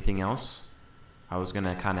 Anything else? I was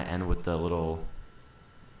gonna kind of end with the little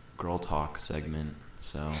girl talk segment.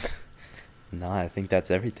 So. No, I think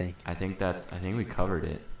that's everything. I think we covered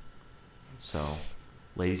it. So,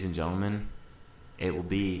 ladies and gentlemen, it will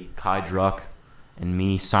be Kai Druck and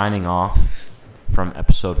me signing off from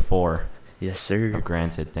episode 4. Yes, sir. Of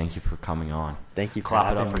Granted. Thank you for coming on. Thank you.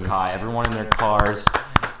 Clap it up for Kai. Everyone in their cars.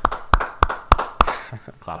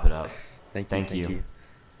 Clap it up. Thank you.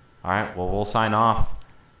 All right. Well, we'll sign off.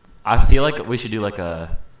 I feel like we should do like kind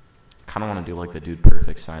of want to do like the Dude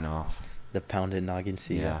Perfect sign off. The pounded noggin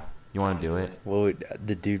seal. Yeah. You want to do it? What would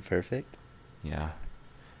the Dude Perfect? Yeah.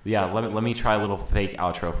 Let me try a little fake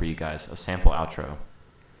outro for you guys, a sample outro.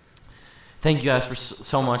 Thank you guys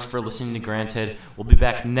so much for listening to Granted. We'll be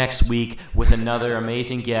back next week with another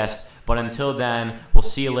amazing guest. But until then, we'll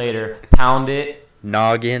see you later. Pound it.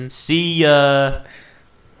 Noggin. See ya.